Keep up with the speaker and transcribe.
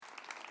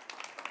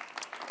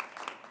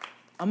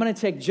I'm going to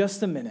take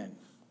just a minute,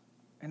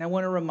 and I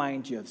want to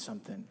remind you of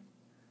something.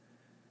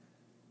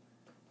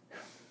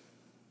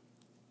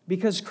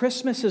 Because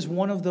Christmas is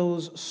one of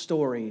those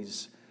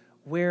stories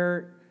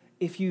where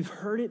if you've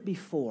heard it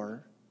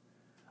before,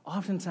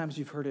 oftentimes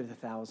you've heard it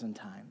 1,000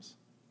 times.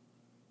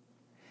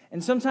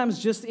 And sometimes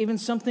just even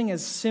something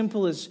as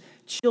simple as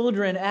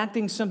children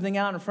acting something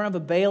out in front of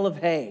a bale of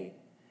hay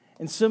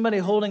and somebody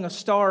holding a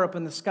star up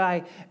in the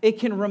sky, it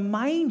can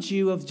remind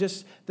you of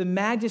just the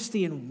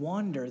majesty and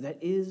wonder that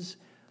is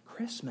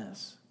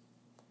Christmas.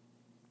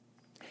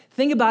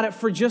 Think about it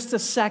for just a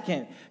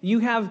second. You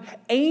have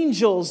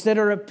angels that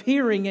are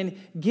appearing and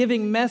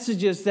giving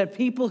messages that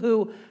people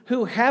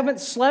who haven't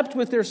slept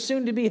with their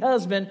soon-to-be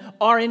husband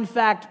are in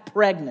fact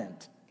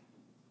pregnant.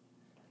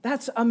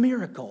 That's a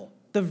miracle.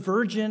 The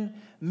Virgin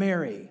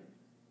Mary.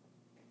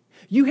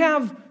 You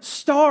have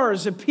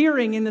stars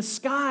appearing in the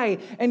sky,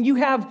 and you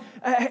have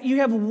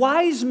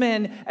wise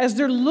men as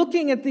they're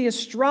looking at the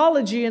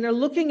astrology and they're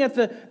looking at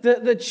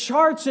the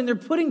charts and they're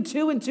putting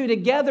two and two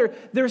together.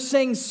 They're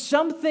saying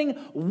something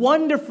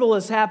wonderful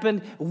has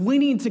happened. We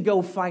need to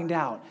go find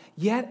out.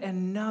 Yet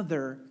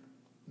another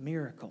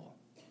miracle.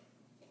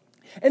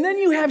 And then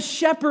you have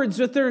shepherds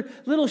with their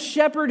little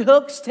shepherd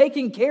hooks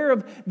taking care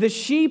of the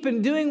sheep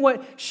and doing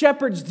what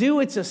shepherds do.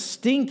 It's a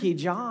stinky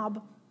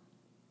job.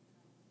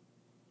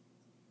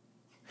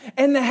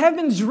 And the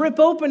heavens rip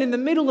open in the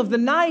middle of the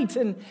night,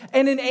 and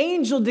an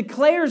angel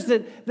declares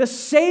that the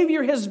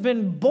Savior has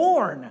been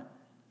born.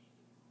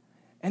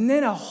 And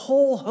then a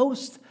whole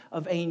host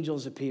of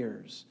angels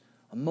appears,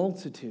 a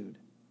multitude,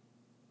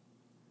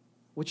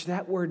 which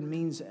that word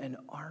means an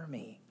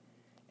army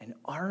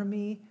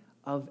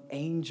of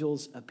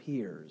angels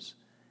appears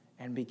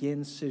and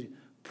begins to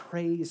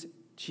praise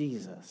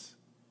Jesus.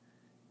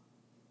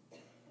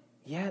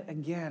 Yet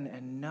again,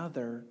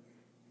 another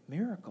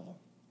miracle.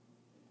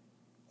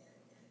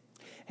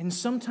 And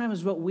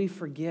sometimes what we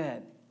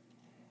forget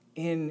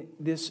in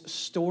this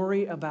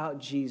story about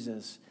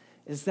Jesus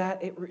is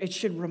that it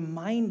should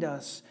remind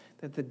us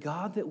that the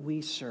God that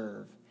we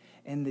serve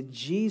and the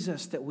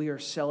Jesus that we are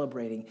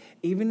celebrating,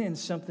 even in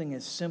something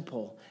as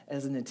simple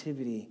as a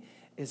nativity,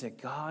 is a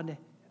God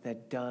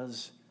that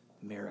does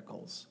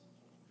miracles.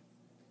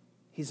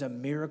 He's a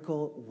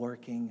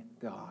miracle-working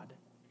God.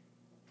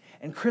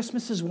 And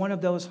Christmas is one of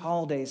those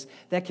holidays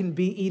that can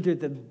be either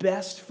the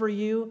best for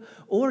you,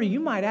 or you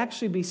might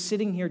actually be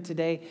sitting here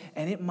today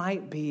and it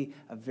might be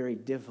a very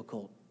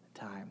difficult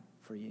time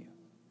for you.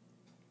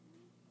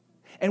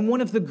 And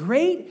one of the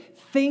great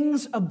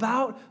things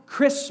about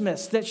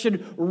Christmas that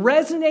should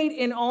resonate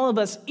in all of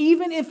us,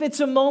 even if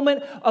it's a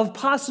moment of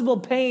possible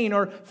pain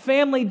or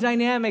family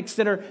dynamics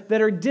that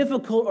are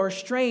difficult or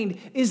strained,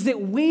 is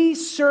that we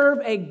serve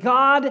a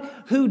God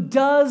who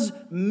does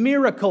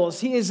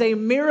miracles. He is a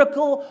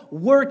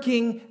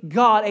miracle-working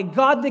God, a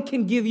God that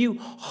can give you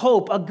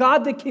hope, a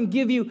God that can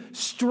give you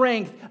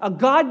strength, a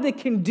God that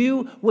can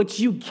do what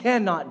you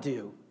cannot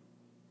do.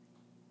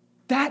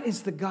 That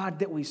is the God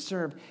that we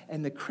serve,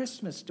 and the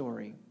Christmas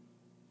story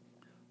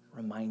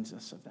reminds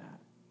us of that.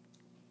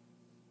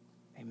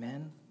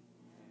 Amen?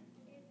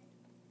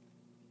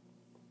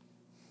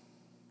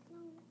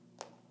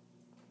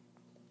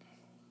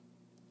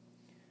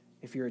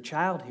 If you're a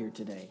child here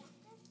today,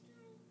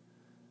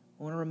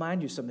 I want to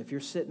remind you something. If you're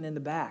sitting in the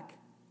back,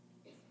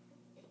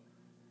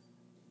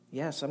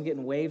 yes, I'm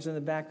getting waves in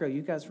the back row.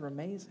 You guys are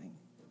amazing.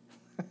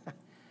 I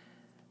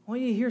want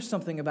you to hear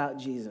something about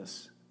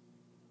Jesus.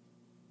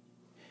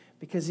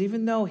 Because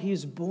even though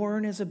he's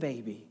born as a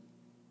baby,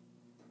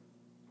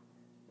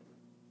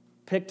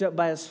 picked up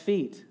by his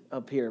feet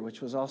up here,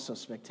 which was also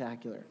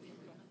spectacular.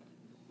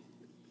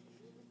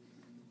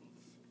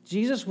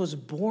 Jesus was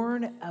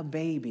born a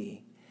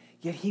baby,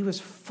 yet he was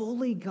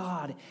fully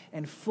God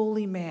and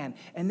fully man.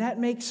 And that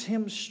makes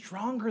him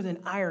stronger than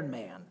Iron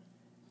Man.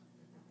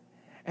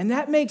 And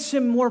that makes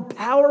him more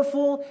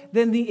powerful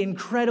than the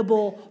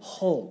Incredible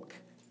Hulk.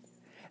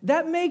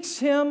 That makes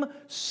him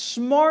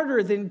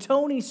smarter than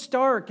Tony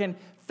Stark and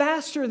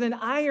faster than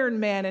Iron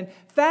Man and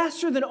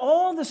faster than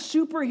all the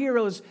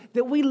superheroes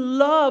that we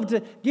love to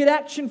get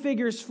action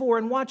figures for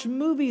and watch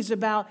movies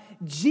about.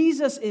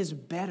 Jesus is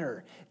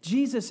better.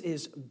 Jesus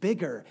is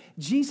bigger.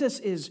 Jesus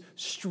is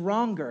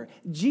stronger.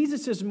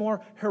 Jesus is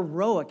more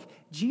heroic.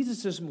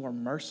 Jesus is more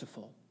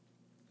merciful.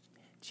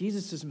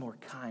 Jesus is more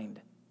kind.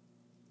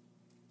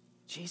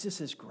 Jesus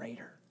is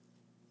greater.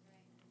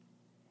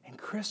 And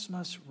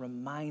Christmas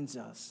reminds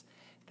us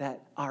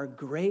that our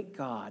great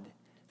God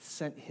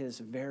sent his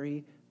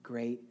very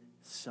great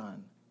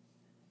Son,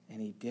 and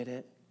he did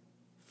it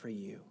for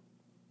you.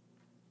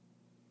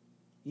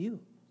 You.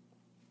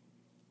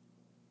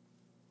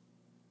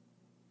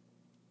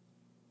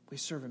 We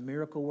serve a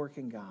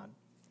miracle-working God,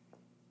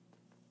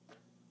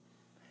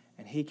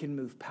 and he can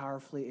move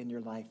powerfully in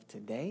your life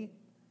today.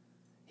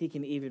 He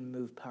can even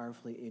move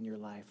powerfully in your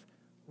life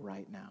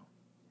right now.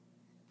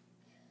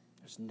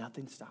 There's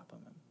nothing stopping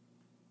him.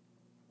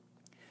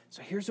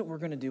 So here's what we're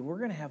going to do. We're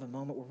going to have a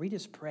moment where we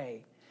just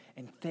pray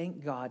and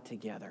thank God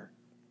together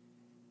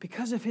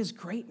because of his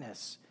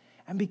greatness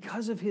and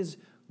because of his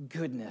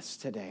goodness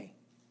today.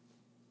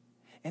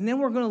 And then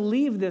we're going to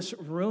leave this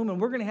room and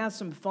we're going to have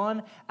some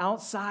fun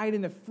outside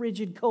in the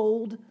frigid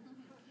cold.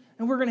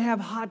 And we're going to have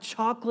hot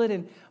chocolate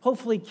and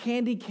hopefully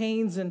candy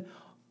canes and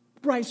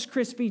Rice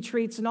Krispie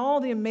treats and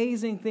all the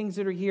amazing things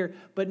that are here.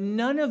 But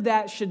none of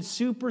that should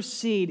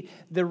supersede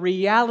the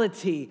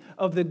reality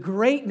of the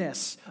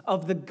greatness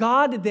of the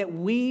God that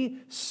we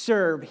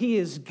serve. He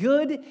is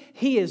good.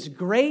 He is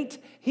great.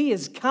 He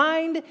is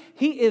kind.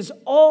 He is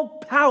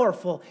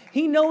all-powerful.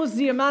 He knows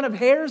the amount of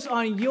hairs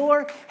on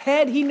your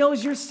head. He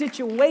knows your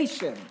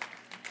situation.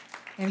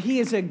 And He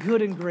is a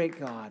good and great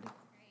God.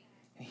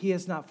 He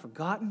has not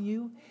forgotten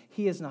you.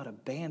 He has not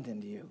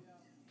abandoned you.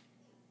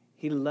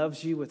 He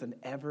loves you with an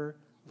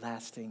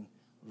everlasting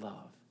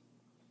love.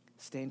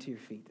 Stand to your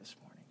feet this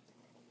morning.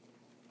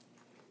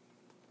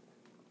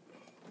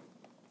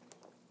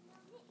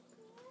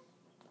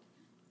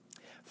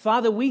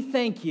 Father, we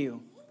thank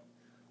you,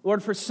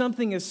 Lord, for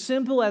something as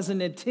simple as a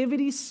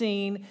nativity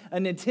scene, a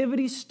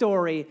nativity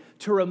story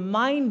to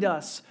remind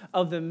us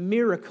of the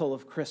miracle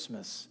of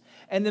Christmas.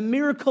 And the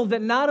miracle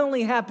that not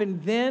only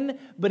happened then,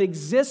 but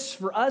exists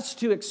for us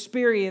to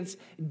experience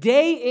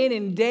day in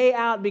and day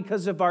out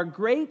because of our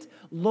great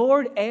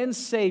Lord and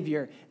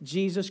Savior,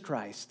 Jesus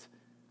Christ.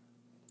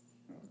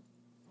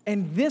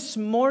 And this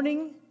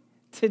morning,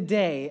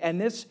 today, and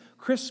this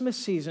Christmas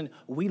season,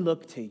 we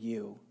look to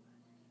you.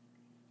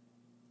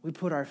 We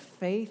put our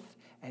faith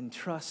and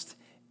trust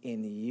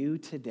in you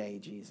today,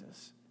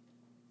 Jesus.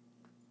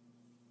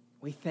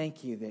 We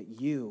thank you that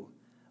you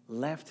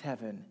left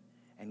heaven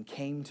and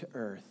came to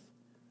earth.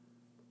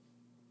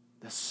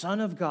 The Son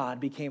of God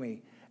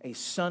became a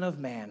son of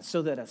man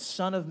so that a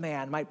son of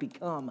man might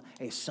become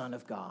a son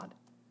of God.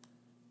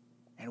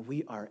 And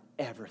we are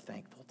ever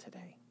thankful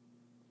today.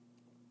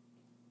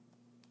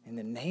 In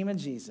the name of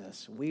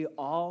Jesus, we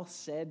all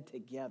said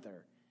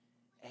together,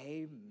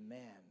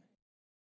 amen.